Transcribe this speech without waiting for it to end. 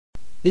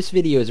This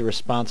video is a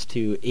response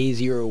to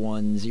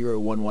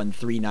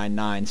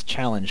a01011399's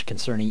challenge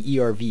concerning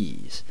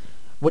ERVs.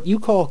 What you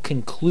call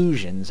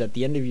conclusions at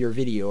the end of your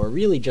video are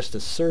really just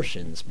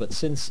assertions, but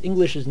since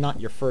English is not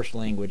your first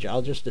language,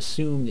 I'll just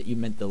assume that you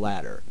meant the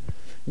latter.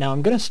 Now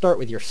I'm going to start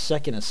with your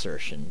second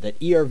assertion, that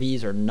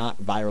ERVs are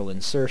not viral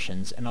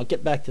insertions, and I'll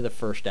get back to the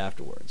first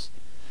afterwards.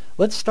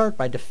 Let's start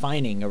by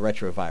defining a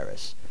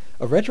retrovirus.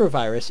 A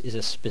retrovirus is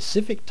a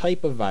specific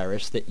type of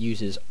virus that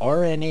uses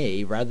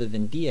RNA rather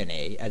than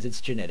DNA as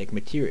its genetic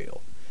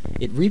material.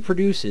 It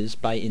reproduces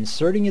by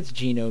inserting its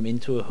genome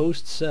into a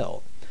host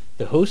cell.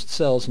 The host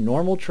cell's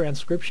normal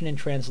transcription and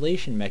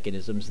translation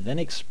mechanisms then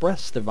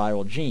express the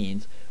viral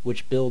genes,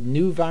 which build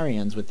new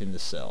virions within the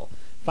cell.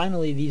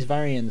 Finally, these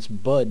virions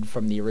bud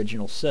from the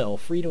original cell,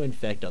 free to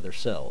infect other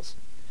cells.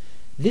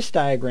 This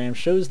diagram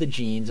shows the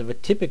genes of a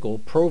typical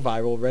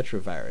proviral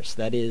retrovirus,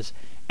 that is,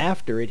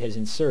 after it has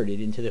inserted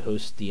into the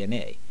host's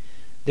DNA.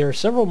 There are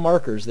several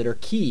markers that are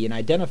key in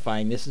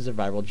identifying this as a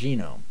viral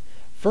genome.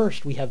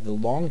 First, we have the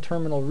long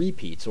terminal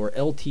repeats, or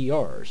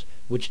LTRs,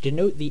 which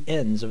denote the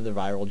ends of the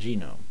viral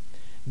genome.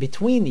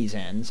 Between these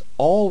ends,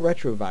 all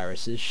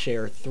retroviruses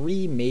share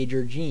three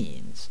major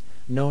genes,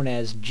 known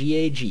as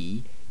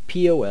GAG,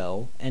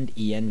 POL, and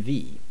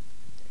ENV.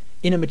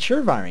 In a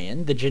mature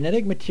virion, the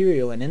genetic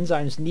material and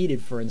enzymes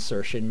needed for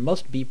insertion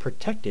must be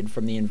protected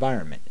from the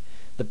environment.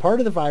 The part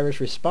of the virus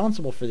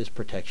responsible for this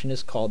protection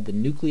is called the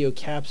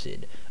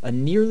nucleocapsid, a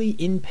nearly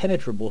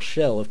impenetrable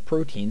shell of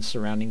proteins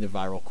surrounding the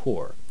viral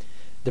core.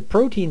 The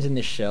proteins in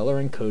this shell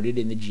are encoded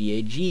in the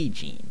GAG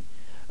gene.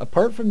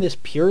 Apart from this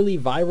purely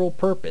viral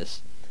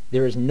purpose,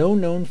 there is no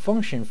known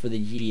function for the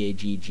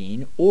GAG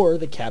gene or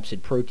the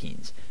capsid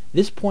proteins.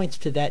 This points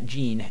to that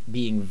gene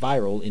being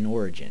viral in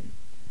origin.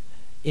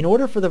 In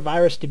order for the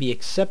virus to be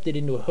accepted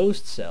into a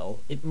host cell,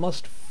 it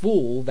must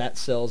fool that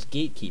cell's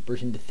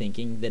gatekeepers into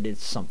thinking that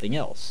it's something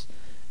else.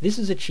 This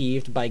is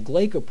achieved by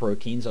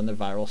glycoproteins on the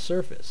viral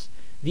surface.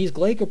 These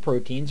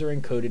glycoproteins are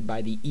encoded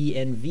by the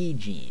ENV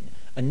gene,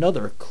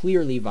 another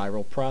clearly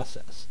viral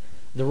process.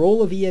 The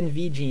role of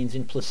ENV genes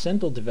in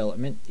placental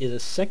development is a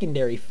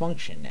secondary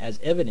function, as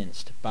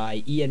evidenced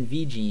by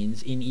ENV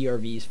genes in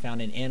ERVs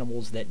found in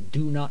animals that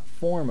do not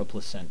form a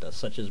placenta,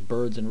 such as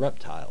birds and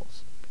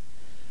reptiles.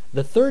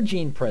 The third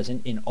gene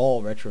present in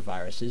all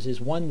retroviruses is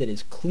one that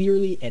is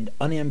clearly and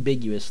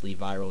unambiguously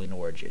viral in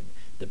origin,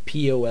 the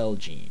POL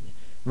gene.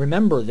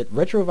 Remember that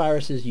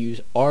retroviruses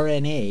use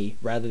RNA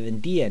rather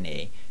than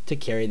DNA to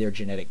carry their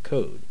genetic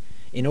code.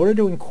 In order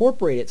to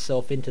incorporate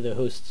itself into the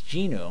host's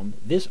genome,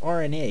 this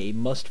RNA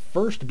must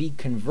first be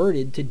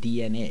converted to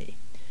DNA.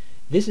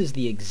 This is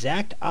the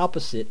exact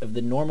opposite of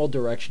the normal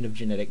direction of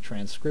genetic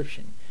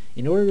transcription.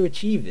 In order to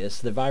achieve this,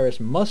 the virus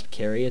must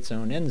carry its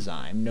own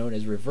enzyme, known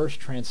as reverse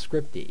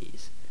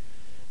transcriptase.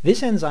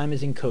 This enzyme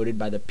is encoded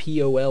by the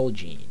POL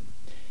gene.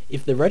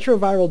 If the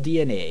retroviral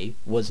DNA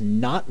was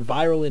not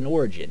viral in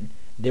origin,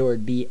 there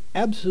would be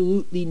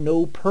absolutely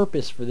no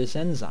purpose for this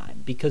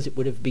enzyme, because it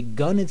would have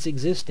begun its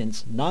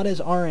existence not as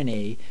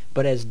RNA,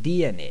 but as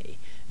DNA.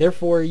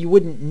 Therefore, you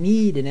wouldn't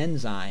need an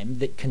enzyme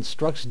that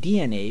constructs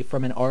DNA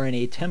from an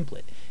RNA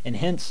template, and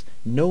hence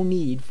no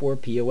need for a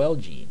POL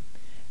gene.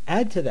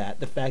 Add to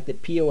that the fact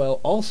that POL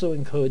also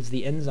encodes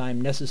the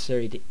enzyme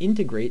necessary to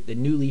integrate the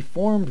newly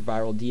formed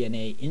viral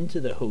DNA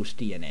into the host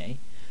DNA,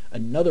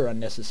 another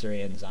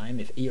unnecessary enzyme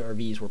if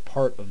ERVs were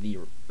part of the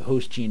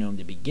host genome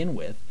to begin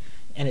with,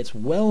 and it's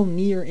well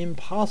near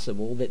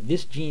impossible that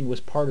this gene was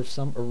part of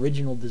some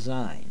original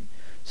design.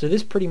 So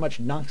this pretty much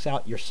knocks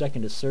out your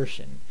second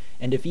assertion,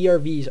 and if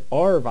ERVs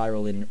are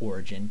viral in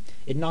origin,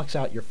 it knocks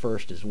out your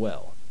first as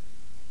well.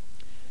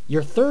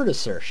 Your third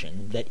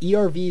assertion, that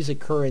ERVs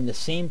occur in the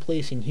same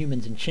place in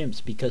humans and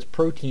chimps because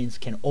proteins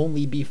can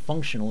only be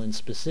functional in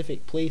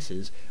specific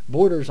places,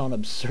 borders on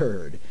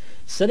absurd.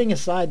 Setting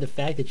aside the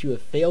fact that you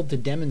have failed to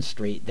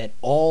demonstrate that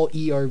all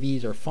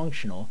ERVs are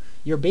functional,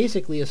 you're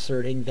basically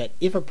asserting that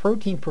if a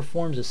protein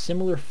performs a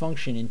similar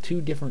function in two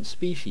different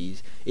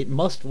species, it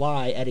must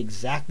lie at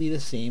exactly the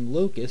same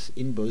locus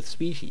in both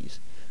species.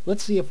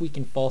 Let's see if we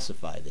can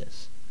falsify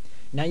this.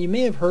 Now, you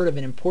may have heard of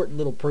an important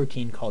little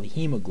protein called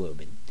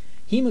hemoglobin.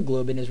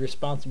 Hemoglobin is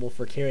responsible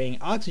for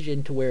carrying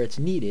oxygen to where it's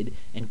needed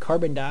and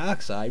carbon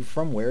dioxide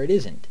from where it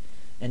isn't,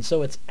 and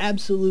so it's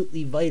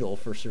absolutely vital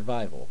for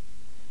survival.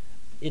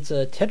 It's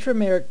a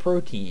tetrameric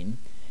protein,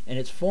 and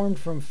it's formed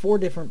from 4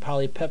 different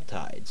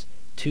polypeptides,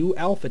 2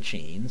 alpha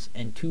chains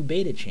and 2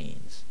 beta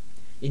chains.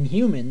 In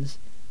humans,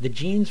 the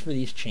genes for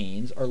these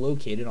chains are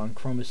located on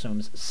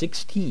chromosomes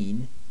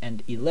 16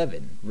 and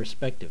 11,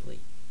 respectively.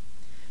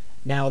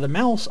 Now, the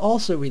mouse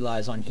also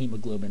relies on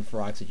hemoglobin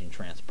for oxygen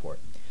transport.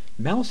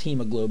 Mouse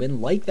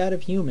hemoglobin, like that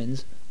of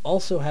humans,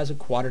 also has a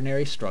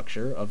quaternary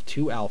structure of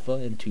 2 alpha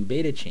and 2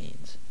 beta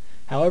chains.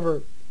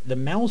 However, the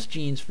mouse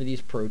genes for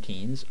these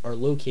proteins are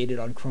located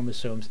on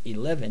chromosomes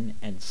 11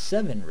 and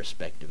 7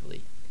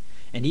 respectively.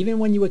 And even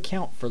when you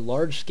account for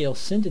large-scale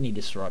synteny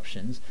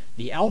disruptions,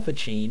 the alpha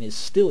chain is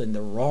still in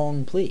the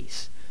wrong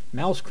place.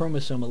 Mouse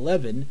chromosome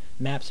 11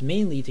 maps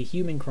mainly to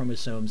human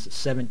chromosomes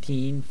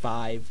 17,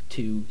 5,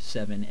 2,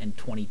 7, and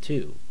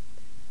 22.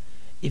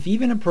 If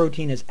even a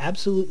protein as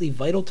absolutely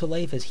vital to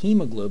life as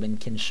hemoglobin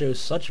can show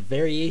such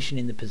variation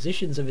in the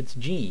positions of its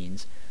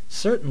genes,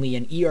 certainly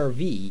an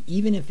ERV,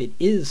 even if it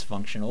is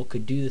functional,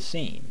 could do the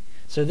same.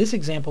 So this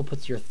example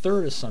puts your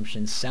third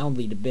assumption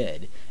soundly to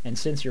bed, and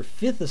since your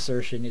fifth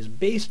assertion is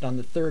based on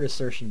the third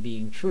assertion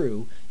being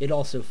true, it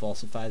also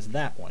falsifies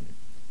that one.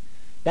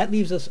 That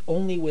leaves us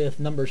only with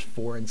numbers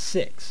 4 and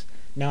 6.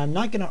 Now I'm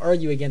not going to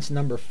argue against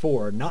number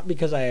 4, not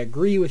because I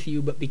agree with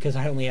you, but because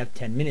I only have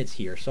 10 minutes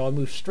here, so I'll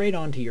move straight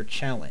on to your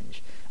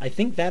challenge. I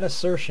think that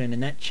assertion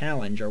and that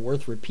challenge are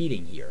worth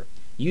repeating here.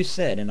 You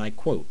said, and I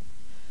quote,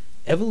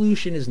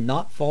 "Evolution is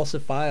not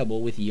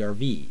falsifiable with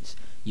ERVs.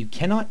 You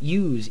cannot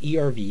use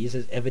ERVs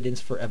as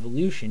evidence for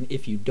evolution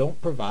if you don't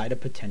provide a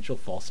potential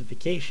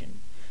falsification."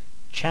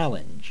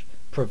 Challenge.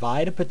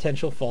 Provide a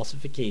potential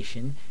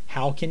falsification.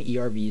 How can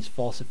ERVs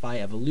falsify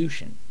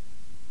evolution?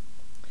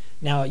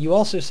 Now, you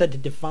also said to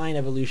define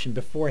evolution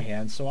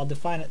beforehand, so I'll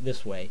define it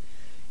this way.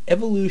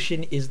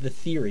 Evolution is the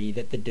theory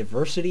that the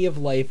diversity of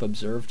life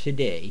observed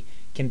today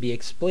can be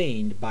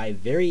explained by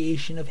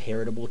variation of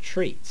heritable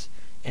traits,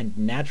 and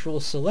natural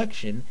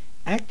selection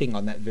acting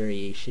on that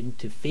variation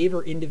to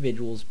favor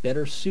individuals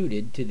better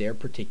suited to their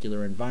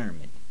particular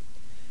environment.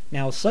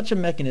 Now, such a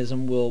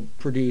mechanism will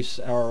produce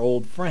our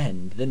old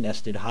friend, the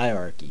nested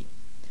hierarchy.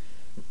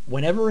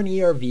 Whenever an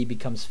ERV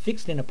becomes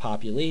fixed in a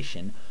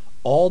population,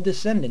 all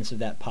descendants of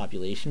that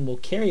population will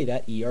carry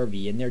that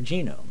ERV in their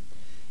genome.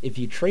 If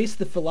you trace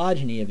the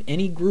phylogeny of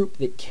any group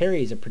that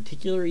carries a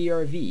particular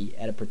ERV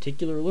at a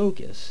particular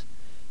locus,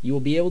 you will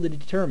be able to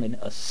determine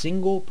a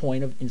single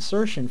point of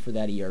insertion for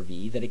that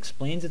ERV that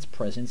explains its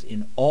presence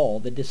in all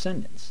the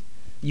descendants.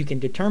 You can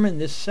determine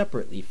this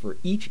separately for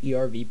each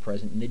ERV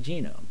present in the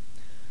genome.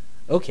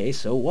 Okay,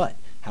 so what?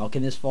 How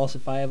can this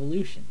falsify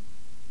evolution?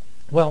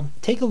 Well,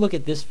 take a look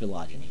at this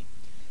phylogeny.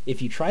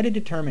 If you try to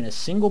determine a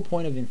single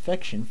point of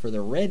infection for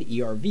the red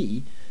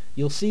ERV,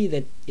 you'll see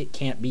that it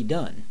can't be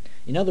done.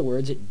 In other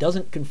words, it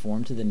doesn't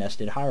conform to the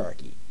nested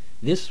hierarchy.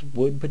 This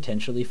would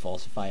potentially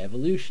falsify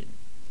evolution.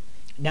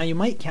 Now you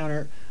might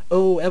counter,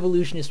 oh,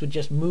 evolutionists would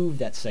just move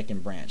that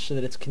second branch so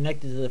that it's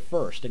connected to the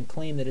first and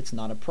claim that it's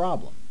not a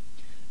problem.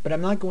 But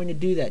I'm not going to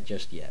do that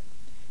just yet.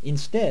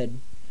 Instead,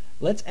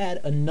 let's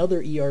add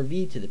another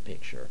ERV to the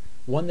picture,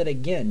 one that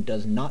again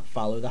does not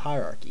follow the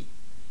hierarchy.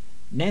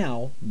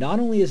 Now, not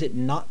only is it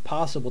not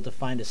possible to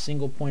find a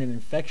single point of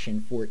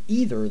infection for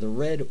either the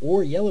red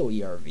or yellow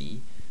ERV,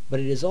 but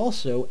it is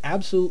also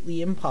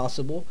absolutely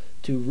impossible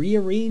to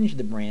rearrange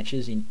the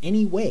branches in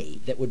any way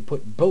that would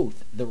put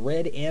both the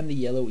red and the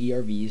yellow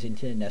ERVs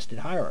into a nested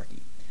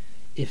hierarchy.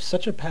 If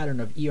such a pattern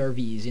of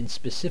ERVs in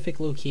specific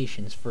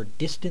locations for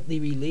distantly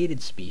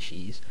related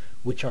species,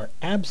 which are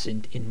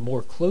absent in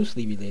more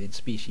closely related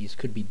species,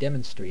 could be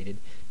demonstrated,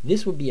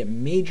 this would be a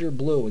major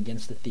blow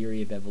against the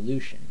theory of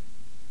evolution.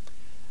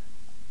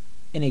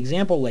 An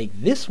example like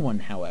this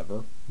one,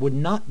 however, would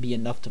not be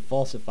enough to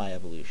falsify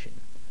evolution.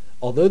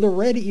 Although the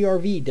red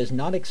ERV does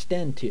not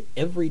extend to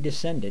every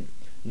descendant,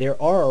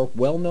 there are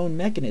well-known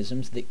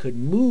mechanisms that could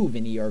move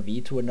an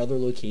ERV to another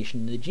location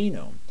in the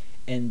genome,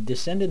 and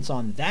descendants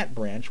on that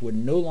branch would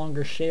no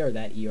longer share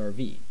that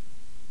ERV.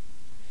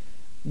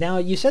 Now,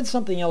 you said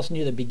something else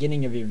near the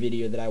beginning of your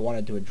video that I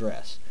wanted to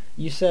address.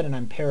 You said, and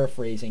I'm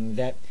paraphrasing,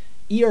 that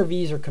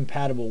ERVs are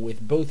compatible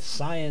with both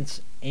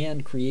science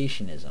and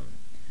creationism.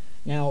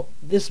 Now,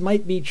 this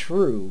might be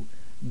true,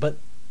 but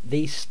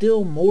they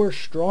still more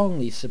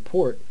strongly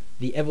support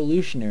the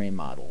evolutionary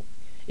model.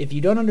 If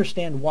you don't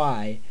understand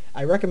why,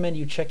 I recommend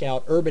you check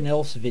out Urban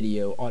Elf's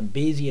video on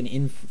Bayesian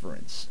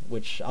inference,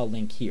 which I'll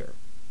link here.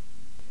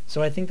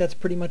 So I think that's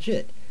pretty much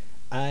it.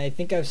 I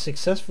think I've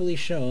successfully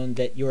shown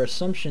that your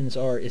assumptions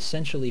are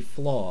essentially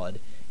flawed,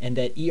 and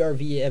that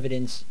ERV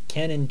evidence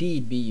can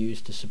indeed be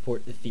used to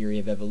support the theory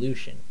of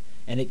evolution,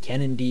 and it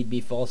can indeed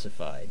be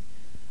falsified.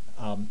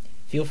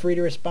 Feel free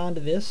to respond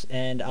to this,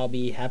 and I'll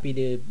be happy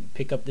to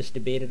pick up this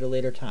debate at a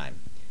later time.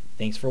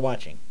 Thanks for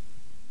watching.